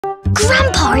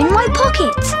Grandpa in my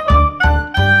pocket!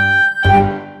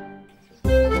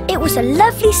 It was a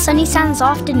lovely sunny sands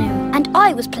afternoon and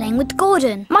I was playing with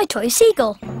Gordon, my toy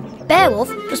seagull. Beowulf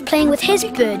was playing with his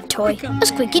bird toy, a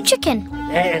squeaky chicken.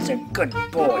 There's a good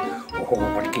boy.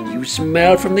 Oh, what can you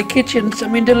smell from the kitchen?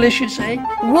 Something delicious, eh?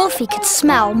 Wulfy could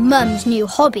smell Mum's new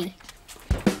hobby,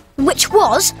 which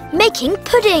was making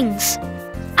puddings.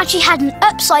 And she had an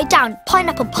upside-down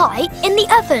pineapple pie in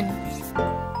the oven.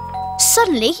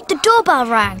 Suddenly, the doorbell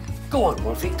rang. Go on,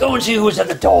 Wulfy, go and see who's at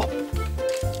the door.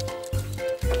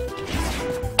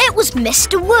 It was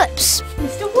Mr. Whoops.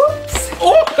 Mr. Whoops!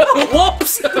 Oh,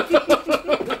 whoops!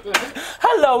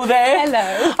 Hello there.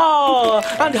 Hello. Oh,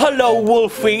 and hello,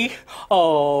 Wulfy.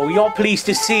 Oh, you're pleased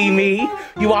to see me.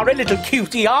 You are a little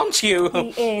cutie, aren't you?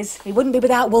 He is. He wouldn't be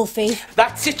without Wulfy.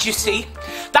 That's it, you see.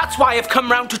 That's why I've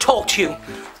come round to talk to you.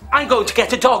 I'm going to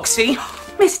get a dog, see?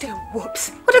 Mr. Whoops,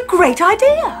 what a great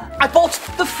idea. I bought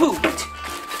the food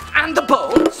and the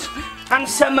bowls and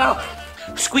some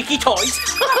squeaky toys.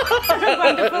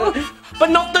 Wonderful.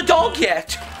 But not the dog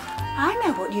yet. I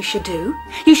know what you should do.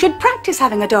 You should practice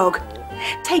having a dog.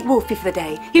 Take Wulfy for the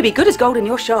day. He'll be good as gold in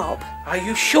your shop. Are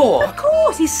you sure? Of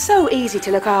course, he's so easy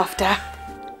to look after.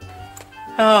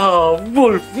 Oh,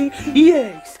 Wulfy,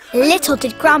 yes. Little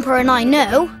did Grandpa and I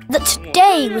know that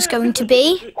today was going to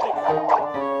be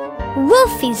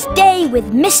Wulfy's day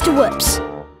with Mr. Whoops.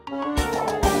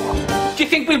 Do you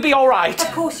think we'll be all right?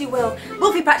 Of course you will.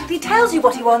 Wulfy practically tells you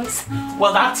what he wants.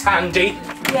 Well, that's handy.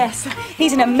 Yes,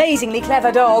 he's an amazingly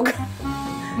clever dog.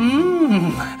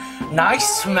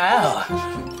 Nice smell.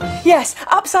 Yes,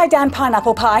 upside-down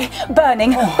pineapple pie.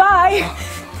 Burning. Bye.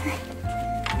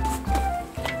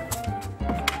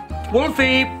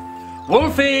 Wulfy!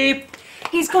 Wulfy!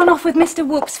 He's gone off with Mr.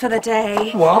 Whoops for the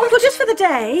day. What? Well, just for the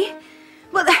day.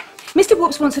 Well, Mr.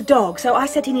 Whoops wants a dog, so I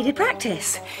said he needed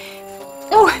practice.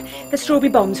 Oh, the strawberry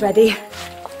bomb's ready.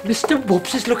 Mr.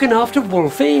 Whoops is looking after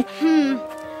Wulfy.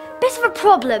 Bit of a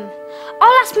problem.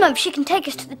 I'll ask Mum if she can take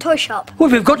us to the toy shop. Well,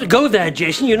 we've got to go there,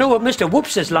 Jason. You know what Mr.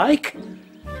 Whoops is like.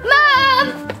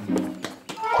 Mum!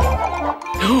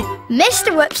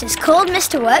 Mr. Whoops is called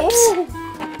Mr. Whoops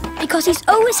because he's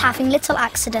always having little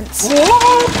accidents.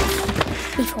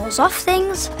 He falls off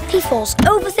things, he falls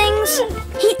over things,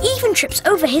 he even trips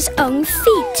over his own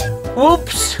feet.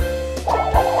 Oops!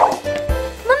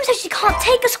 Mum says she can't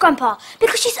take us, Grandpa,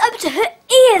 because she's up to her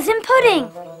ears in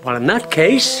pudding. Well, in that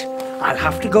case, I'll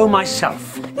have to go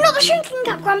myself. Not the shrinking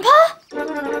gap, Grandpa.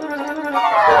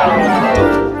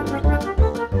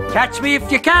 Catch me if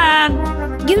you can.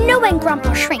 You know when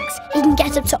Grandpa shrinks, he can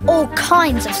get up to all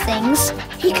kinds of things.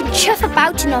 He can chuff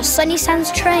about in our Sunny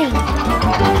Sands train.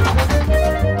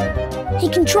 He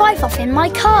can drive off in my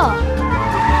car.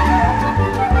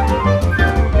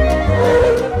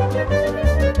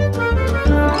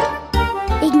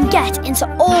 He can get into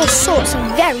all sorts of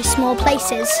very small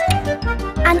places.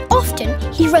 And often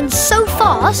he runs so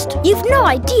fast, you've no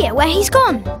idea where he's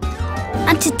gone.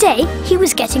 And today he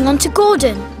was getting onto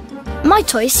Gordon, my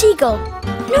toy seagull.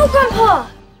 No, Grandpa!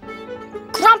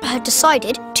 Grandpa had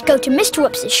decided to go to Mr.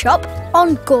 Whoops' shop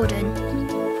on Gordon.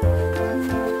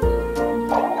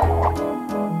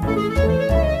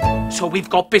 So we've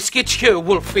got biscuits here,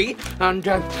 Wulfy,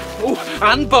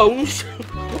 and bones,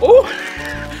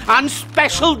 and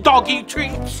special doggy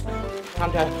treats,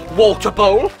 and a water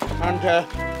bowl, and a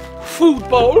food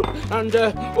bowl, and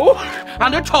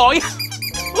a toy.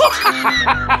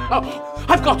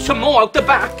 I've got some more out the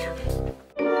back.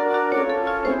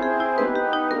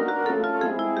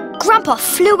 Grandpa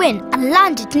flew in and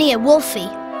landed near Wulfy.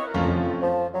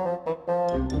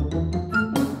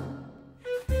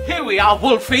 Here we are,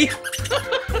 Wulfy.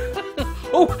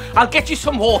 Oh, I'll get you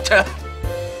some water.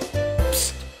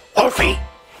 Psst, Wulfy,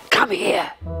 come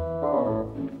here.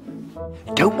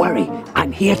 Don't worry,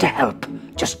 I'm here to help.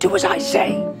 Just do as I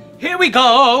say. Here we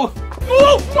go.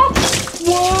 Whoa!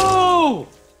 Whoa!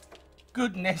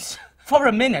 Goodness, for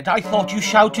a minute I thought you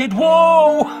shouted,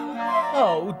 whoa!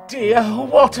 Oh dear,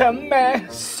 what a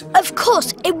mess. Of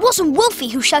course, it wasn't Wulfy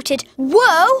who shouted,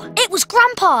 whoa! It was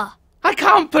Grandpa. I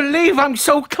can't believe I'm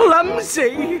so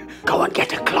clumsy. Go and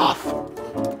get a cloth.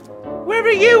 Where are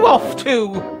you off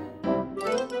to?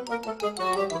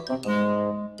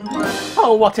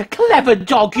 Oh, what a clever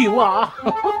dog you are.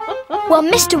 While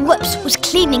Mr. Whoops was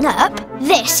cleaning up,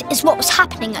 this is what was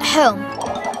happening at home.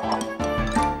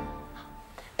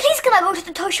 Please can I go to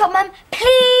the toy shop, Mum?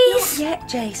 Please? Not yet,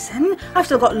 Jason. I've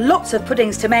still got lots of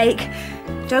puddings to make.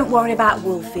 Don't worry about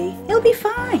Wulfy. He'll be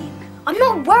fine. I'm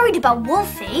not worried about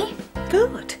Wulfy.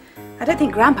 Good. I don't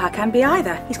think Grandpa can be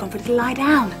either. He's gone for a little lie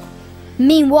down.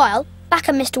 Meanwhile, back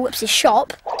at Mr. Whoops'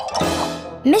 shop...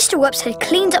 Mr. Whoops had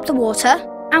cleaned up the water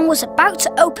and was about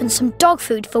to open some dog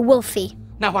food for Wulfy.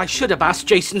 Now, I should have asked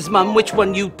Jason's mum which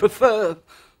one you'd prefer.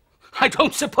 I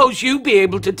don't suppose you'd be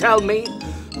able to tell me.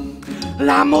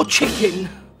 Lamb or chicken?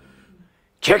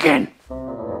 Chicken.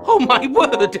 Oh, my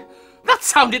word! That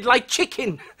sounded like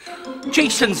chicken.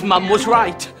 Jason's mum was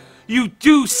right. You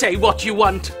do say what you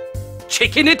want.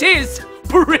 Chicken it is.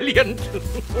 Brilliant.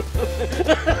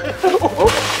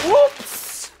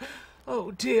 Whoops.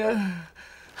 Oh, dear.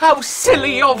 How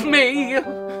silly of me.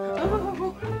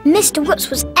 Mr. Whoops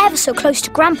was ever so close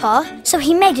to Grandpa, so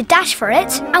he made a dash for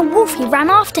it, and Wulfy ran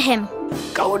after him.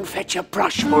 Go and fetch a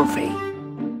brush, Wulfy.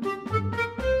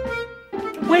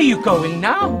 Where are you going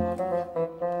now?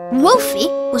 Wulfy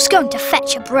was going to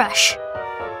fetch a brush.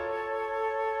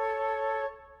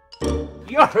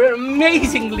 You're an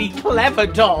amazingly clever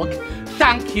dog.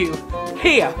 Thank you.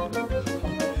 Here.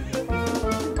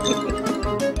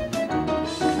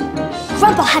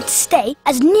 Grandpa had to stay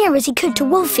as near as he could to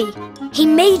Wulfy. He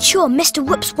made sure Mr.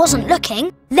 Whoops wasn't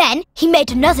looking, then he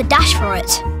made another dash for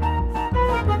it.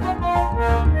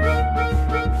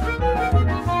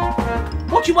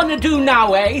 What do you want to do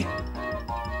now, eh?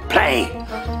 Play.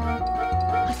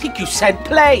 I think you said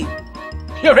play.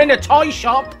 You're in a toy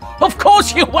shop. Of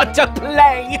course you want to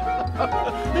play.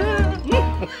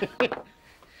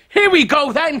 Here we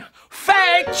go then.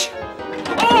 Fetch.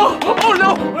 Oh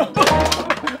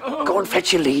no. Go and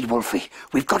fetch your lead, Wulfy.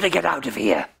 We've got to get out of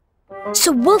here.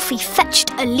 So Wulfy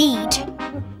fetched a lead.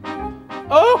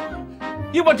 Oh,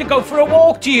 you want to go for a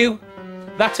walk, do you?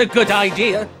 That's a good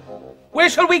idea. Where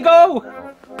shall we go?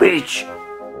 Beach.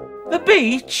 The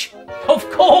beach? Of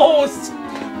course.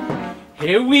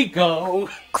 Here we go.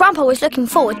 Grandpa was looking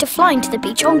forward to flying to the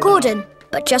beach on Gordon,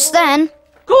 but just then...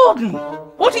 Gordon,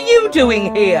 what are you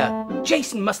doing here?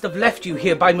 Jason must have left you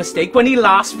here by mistake when he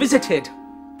last visited.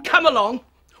 Come along.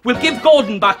 We'll give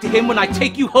Gordon back to him when I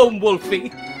take you home,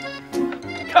 Wulfy.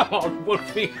 Come on,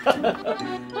 Wulfy.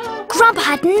 Grandpa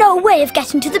had no way of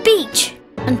getting to the beach.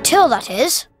 Until, that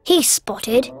is, he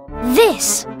spotted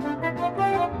this.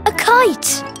 A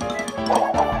kite.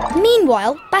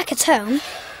 Meanwhile, back at home,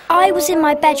 I was in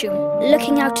my bedroom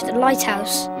looking out at the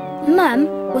lighthouse. Mum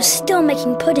was still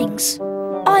making puddings.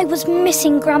 I was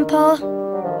missing Grandpa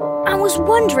and was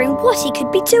wondering what he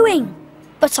could be doing.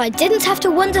 But I didn't have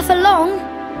to wonder for long.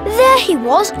 There he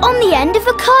was on the end of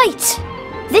a kite.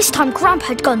 This time Grandpa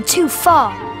had gone too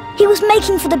far. He was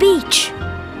making for the beach.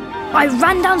 I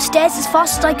ran downstairs as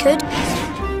fast as I could.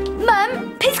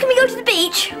 Mum, please can we go to the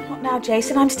beach? What now,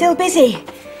 Jason? I'm still busy.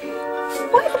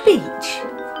 Why the beach?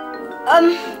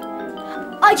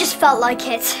 I just felt like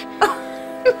it.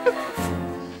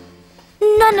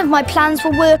 None of my plans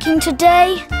were working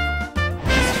today.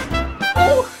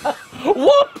 Oh,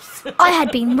 whoops! I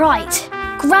had been right.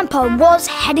 Grandpa was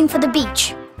heading for the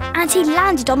beach, and he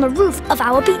landed on the roof of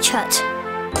our beach hut.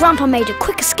 Grandpa made a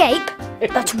quick escape,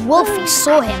 but Wulfy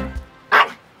saw him.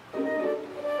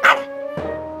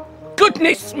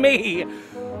 Goodness me!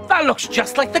 That looks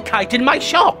just like the kite in my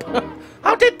shop.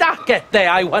 How did that get there,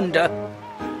 I wonder?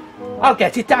 I'll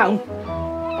get it down.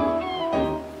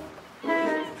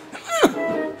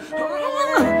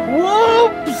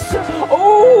 Whoops!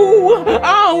 Oh!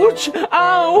 Ouch!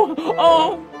 Ow!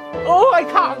 Oh, I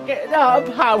can't get up.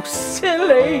 How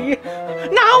silly!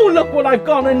 Now look what I've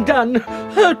gone and done.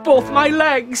 Hurt both my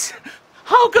legs.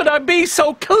 How could I be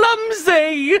so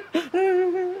clumsy?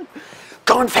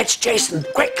 Go and fetch Jason,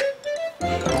 quick.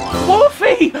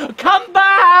 Wulfy, come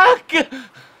back!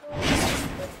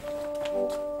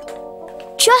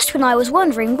 Just when I was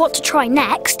wondering what to try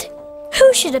next,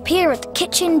 who should appear at the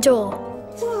kitchen door?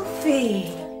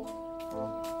 Wulfy.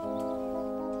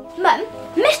 Mum,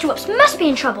 Mr. Whoops must be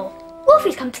in trouble.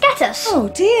 Wulfy's come to get us. Oh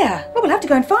dear. Well, we'll have to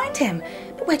go and find him.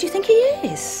 But where do you think he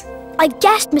is? I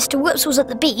guessed Mr. Whoops was at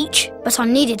the beach, but I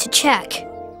needed to check.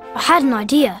 I had an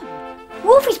idea.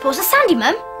 Wulfy's paws are sandy,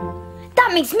 Mum.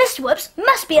 That means Mr. Whoops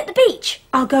must be at the beach.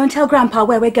 I'll go and tell Grandpa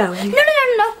where we're going.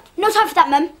 No. No time for that,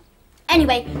 Mum.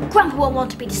 Anyway, Grandpa won't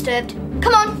want to be disturbed.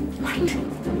 Come on.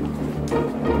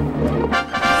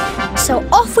 So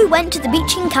off we went to the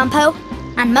beach in Campo,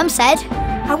 and Mum said...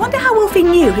 I wonder how Wulfy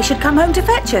knew he should come home to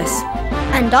fetch us.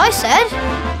 And I said...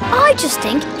 I just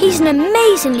think he's an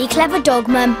amazingly clever dog,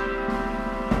 Mum.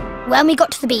 When we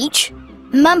got to the beach,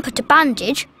 Mum put a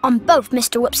bandage on both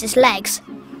Mr. Whoops's legs.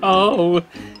 Oh,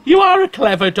 you are a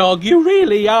clever dog, you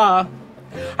really are.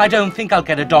 I don't think I'll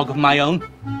get a dog of my own.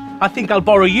 I think I'll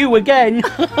borrow you again.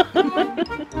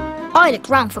 I looked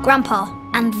round for Grandpa,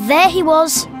 and there he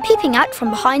was, peeping out from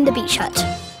behind the beach hut.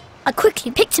 I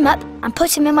quickly picked him up and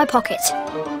put him in my pocket.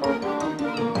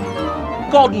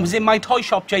 Gordon was in my toy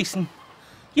shop, Jason.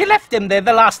 You left him there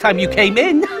the last time you came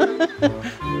in.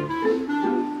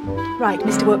 Right,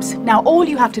 Mr. Whoops. Now all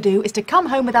you have to do is to come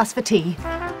home with us for tea.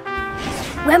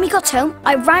 When we got home,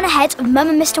 I ran ahead of Mum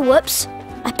and Mr. Whoops.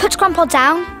 I put Grandpa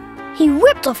down. He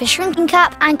whipped off his shrinking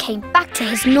cap and came back to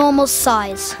his normal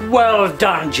size. Well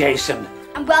done, Jason.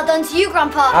 And well done to you,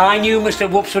 Grandpa. I knew Mr.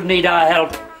 Whoops would need our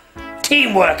help.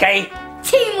 Teamwork, eh?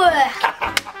 Teamwork!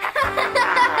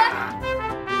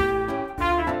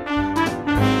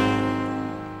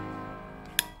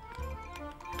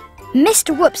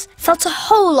 Mr. Whoops felt a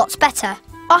whole lot better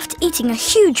after eating a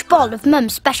huge bowl of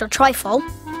Mum's special trifle.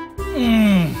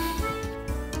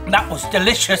 That was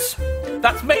delicious.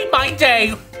 That's made my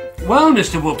day. Well,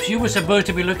 Mr. Whoops, you were supposed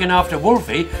to be looking after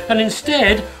Wulfy, and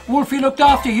instead, Wulfy looked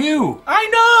after you. I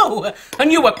know!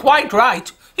 And you were quite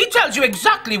right. He tells you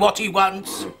exactly what he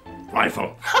wants.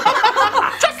 Rifle.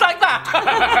 Just like that.